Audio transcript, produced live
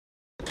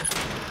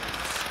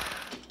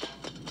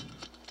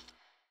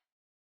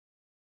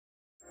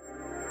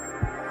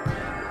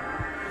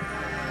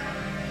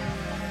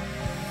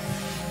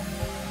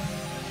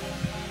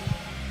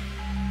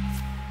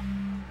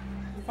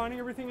finding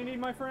everything you need,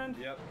 my friend?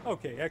 Yep.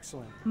 Okay,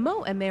 excellent.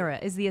 Mo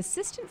Amera is the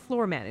assistant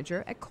floor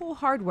manager at Cole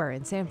Hardware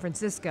in San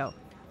Francisco.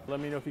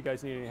 Let me know if you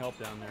guys need any help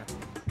down there.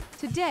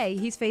 Today,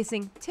 he's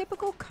facing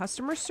typical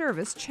customer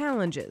service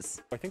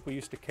challenges. I think we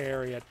used to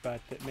carry it, but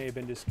it may have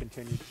been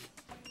discontinued.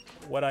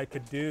 What I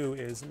could do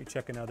is, let me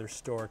check another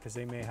store because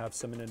they may have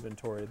some in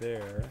inventory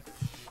there.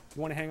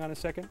 You want to hang on a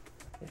second?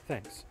 Yeah,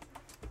 thanks.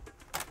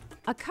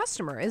 A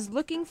customer is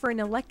looking for an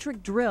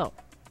electric drill,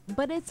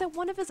 but it's at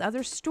one of his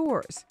other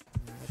stores.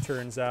 It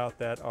turns out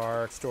that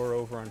our store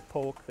over on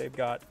Polk, they've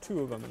got 2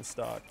 of them in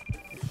stock.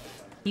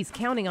 He's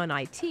counting on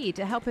IT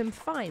to help him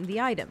find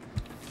the item.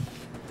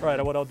 All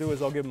right, what I'll do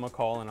is I'll give them a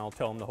call and I'll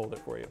tell them to hold it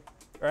for you.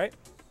 All right?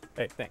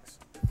 Hey, thanks.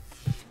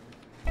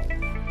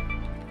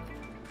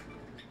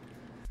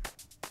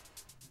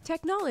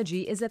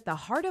 Technology is at the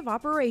heart of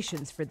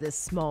operations for this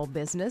small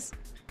business,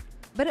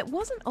 but it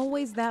wasn't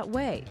always that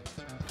way.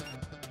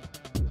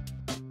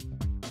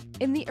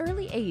 In the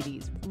early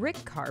 80s,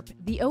 Rick Karp,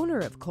 the owner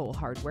of Cole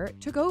Hardware,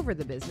 took over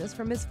the business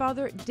from his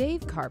father,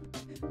 Dave Karp,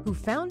 who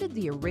founded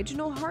the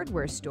original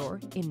hardware store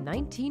in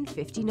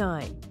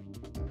 1959.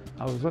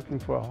 I was looking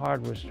for a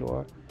hardware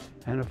store,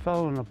 and a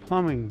fellow in a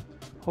plumbing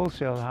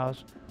wholesale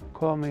house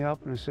called me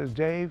up and said,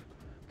 "Dave,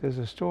 there's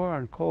a store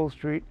on Cole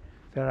Street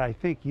that I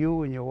think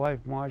you and your wife,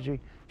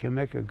 Margie, can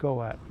make a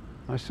go at."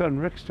 My son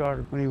Rick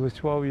started when he was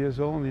 12 years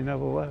old and he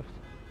never left.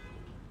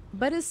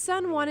 But his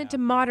son wanted to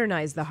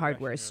modernize the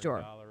hardware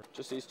store,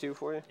 Just these 2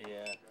 for you?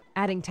 Yeah.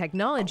 adding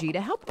technology to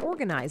help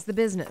organize the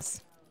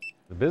business.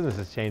 The business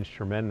has changed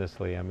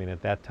tremendously. I mean,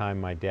 at that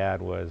time, my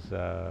dad was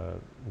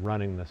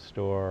running the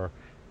store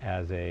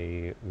as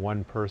a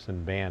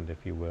one-person band,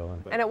 if you will.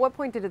 And at what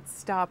point did it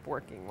stop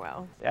working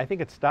well? I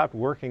think it stopped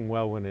working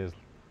well when his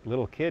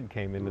little kid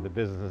came into the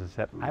business and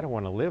said, "I don't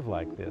want to live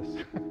like this."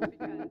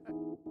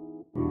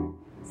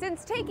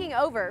 Since taking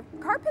over,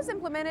 Karp has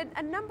implemented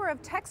a number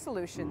of tech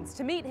solutions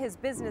to meet his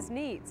business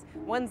needs,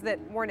 ones that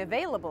weren't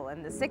available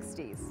in the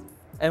 60s.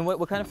 And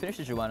what kind of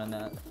finishes you want on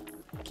that?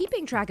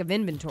 Keeping track of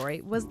inventory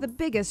was the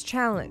biggest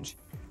challenge.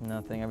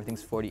 Nothing,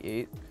 everything's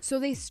 48. So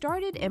they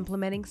started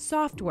implementing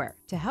software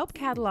to help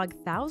catalog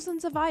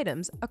thousands of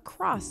items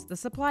across the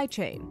supply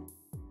chain.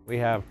 We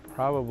have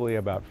probably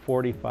about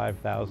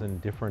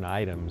 45,000 different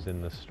items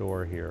in the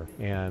store here,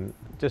 and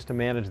just to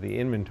manage the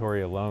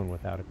inventory alone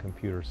without a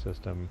computer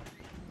system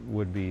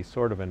would be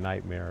sort of a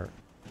nightmare.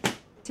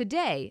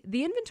 Today,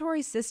 the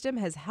inventory system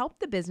has helped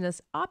the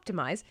business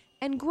optimize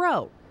and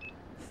grow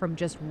from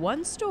just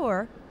 1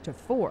 store to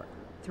 4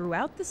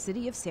 throughout the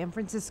city of San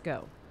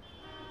Francisco.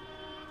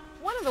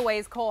 One of the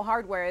ways Cole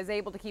Hardware is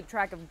able to keep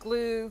track of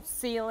glue,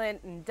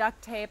 sealant, and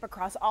duct tape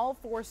across all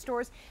 4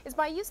 stores is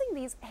by using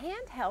these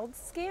handheld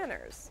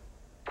scanners.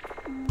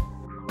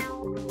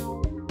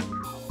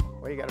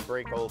 Well, you got to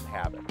break old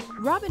habits.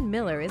 Robin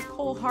Miller is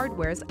Cole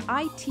Hardware's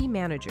IT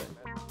manager.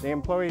 The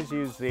employees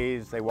use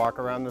these, they walk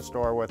around the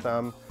store with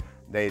them,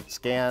 they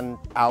scan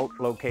out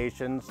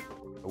locations.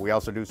 We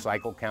also do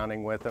cycle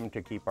counting with them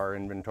to keep our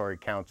inventory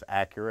counts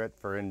accurate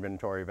for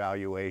inventory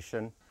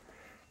valuation.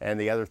 And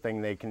the other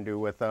thing they can do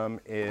with them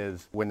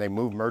is when they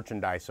move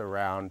merchandise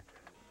around,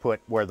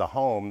 put where the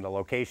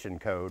location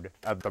code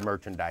of the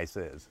merchandise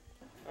is.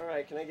 All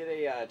right, can I get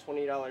a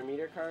 $20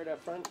 meter card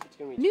up front? It's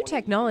gonna be New 20.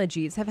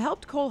 technologies have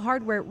helped Cole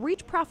Hardware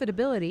reach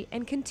profitability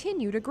and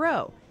continue to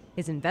grow.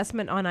 His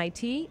investment on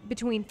IT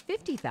between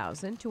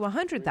 $50,000 to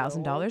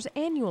 $100,000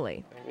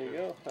 annually. There you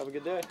go. Have a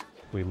good day.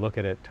 We look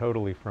at it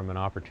totally from an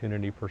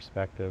opportunity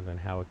perspective and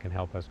how it can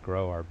help us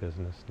grow our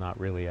business, not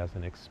really as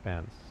an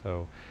expense.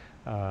 So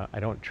I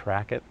don't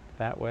track it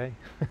that way,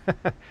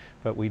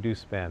 but we do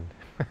spend.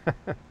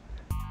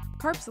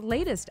 Karp's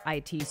latest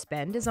IT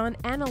spend is on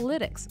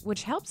analytics,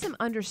 which helps him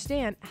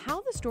understand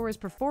how the store is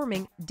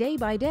performing day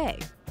by day.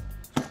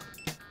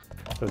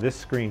 So this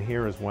screen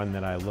here is one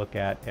that I look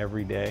at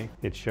every day.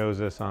 It shows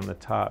us on the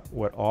top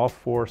what all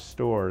 4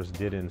 stores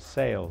did in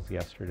sales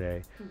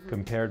yesterday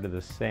compared to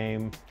the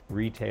same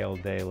retail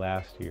day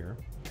last year.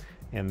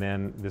 And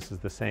then this is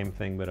the same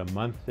thing, but a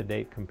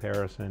month-to-date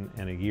comparison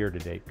and a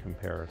year-to-date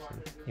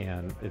comparison.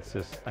 And it's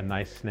just a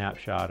nice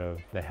snapshot of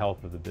the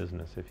health of the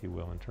business, if you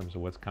will, in terms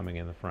of what's coming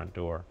in the front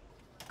door.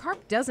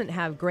 Karp doesn't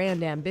have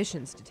grand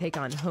ambitions to take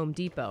on Home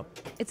Depot.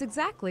 It's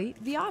exactly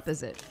the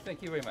opposite.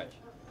 Thank you very much.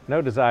 No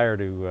desire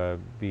to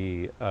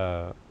be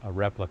a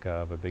replica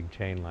of a big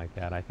chain like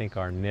that. I think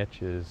our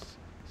niche is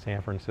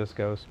San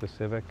Francisco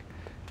specific,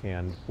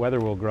 and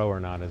whether we'll grow or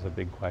not is a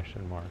big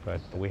question mark.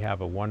 But we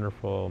have a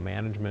wonderful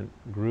management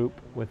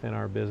group within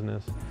our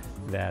business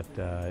that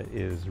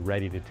is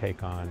ready to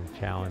take on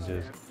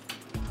challenges.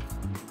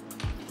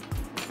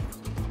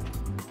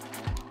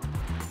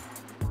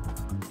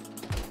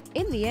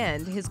 In the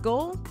end, his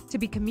goal, to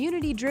be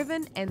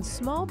community-driven and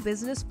small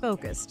business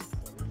focused.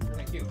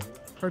 Thank you.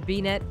 For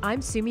BNet,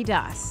 I'm Sumi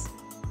Das.